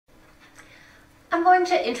I'm going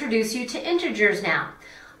to introduce you to integers now.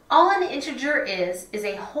 All an integer is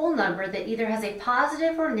a whole number that either has a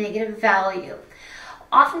positive or negative value.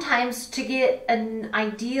 Oftentimes, to get an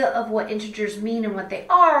idea of what integers mean and what they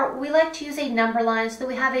are, we like to use a number line so that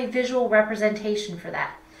we have a visual representation for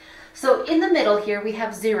that. So in the middle here we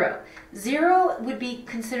have 0. 0 would be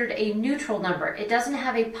considered a neutral number. It doesn't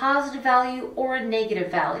have a positive value or a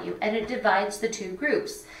negative value, and it divides the two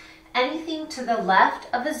groups. Anything to the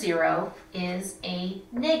left of a 0 is a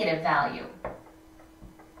negative value.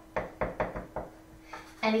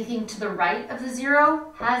 Anything to the right of the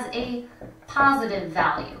 0 has a positive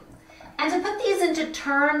value. And to put these into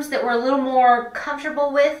terms that we're a little more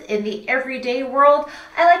comfortable with in the everyday world,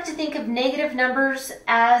 I like to think of negative numbers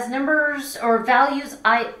as numbers or values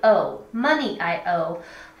I owe, money I owe,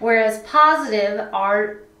 whereas positive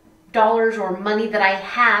are dollars or money that I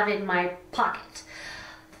have in my pocket.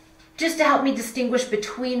 Just to help me distinguish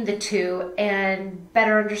between the two and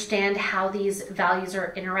better understand how these values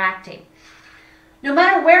are interacting. No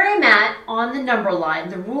matter where I'm at on the number line,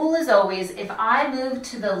 the rule is always if I move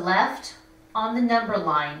to the left on the number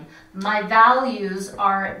line, my values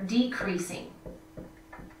are decreasing.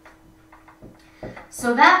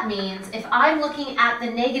 So that means if I'm looking at the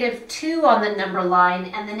 -2 on the number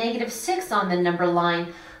line and the -6 on the number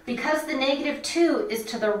line, because the -2 is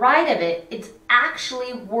to the right of it, it's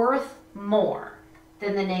actually worth more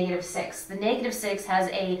than the -6. The -6 has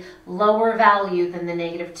a lower value than the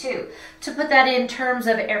 -2. To put that in terms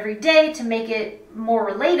of every day, to make it more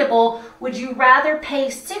relatable, would you rather pay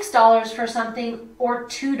 $6 for something or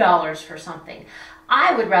 $2 for something?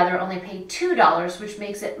 I would rather only pay $2, which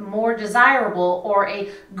makes it more desirable or a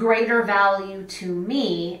greater value to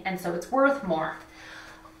me, and so it's worth more.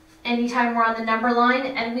 Anytime we're on the number line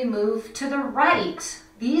and we move to the right,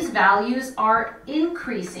 these values are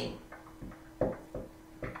increasing.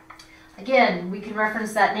 Again, we can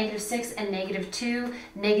reference that -6 and -2.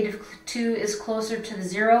 -2 is closer to the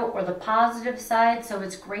 0 or the positive side, so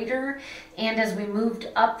it's greater. And as we moved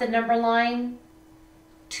up the number line,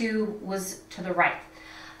 2 was to the right.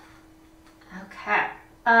 Okay.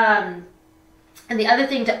 And the other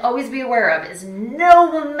thing to always be aware of is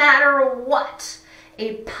no matter what,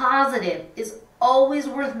 a positive is always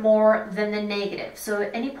worth more than the negative. So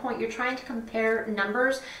at any point you're trying to compare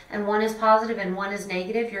numbers and one is positive and one is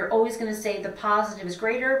negative, you're always going to say the positive is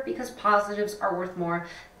greater because positives are worth more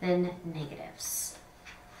than negatives.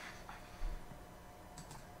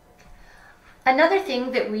 Another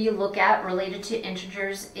thing that we look at related to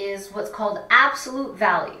integers is what's called absolute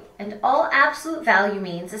value. And all absolute value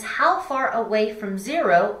means is how far away from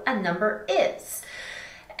 0 a number is.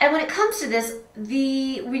 And when it comes to this,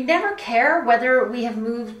 we never care whether we have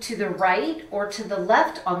moved to the right or to the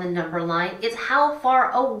left on the number line. It's how far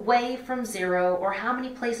away from 0 or how many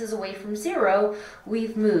places away from 0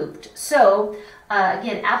 we've moved. So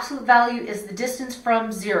again, absolute value is the distance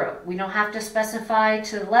from 0. We don't have to specify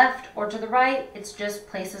to the left or to the right. It's just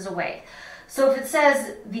places away. So if it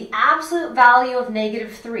says the absolute value of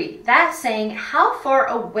 -3, that's saying how far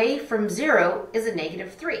away from 0 is a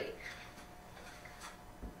 -3.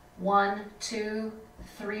 1, 2,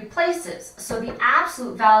 3 places. So the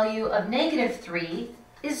absolute value of -3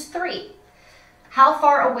 is 3. How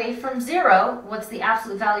far away from 0? What's the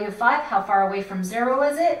absolute value of 5? How far away from 0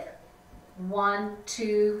 is it? 1,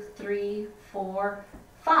 2, 3, 4,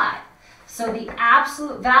 5. So the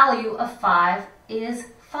absolute value of 5 is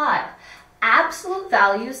 5. Absolute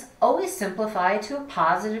values always simplify to a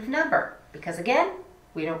positive number because again,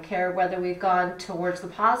 we don't care whether we've gone towards the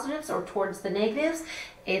positives or towards the negatives.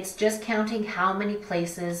 It's just counting how many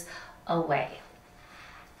places away.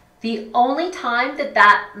 The only time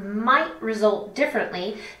that might result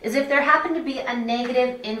differently is if there happened to be a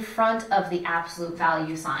negative in front of the absolute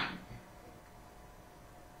value sign.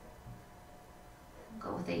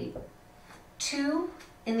 Go with a 2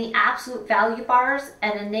 in the absolute value bars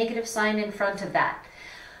and a negative sign in front of that.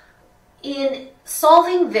 In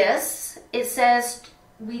solving this, it says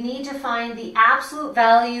we need to find the absolute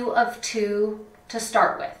value of 2 to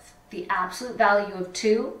start with. The absolute value of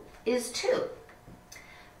 2 is 2.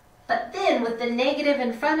 But then with the negative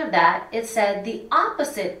in front of that, it said the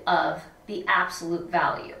opposite of the absolute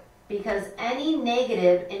value. Because any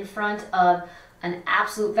negative in front of an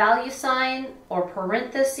absolute value sign or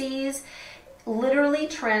parentheses literally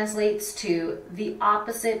translates to the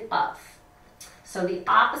opposite of. So the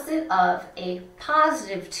opposite of a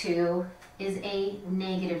positive 2 is a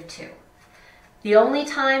 -2. The only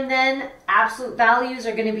time then absolute values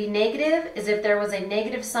are going to be negative is if there was a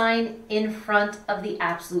negative sign in front of the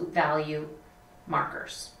absolute value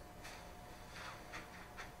markers.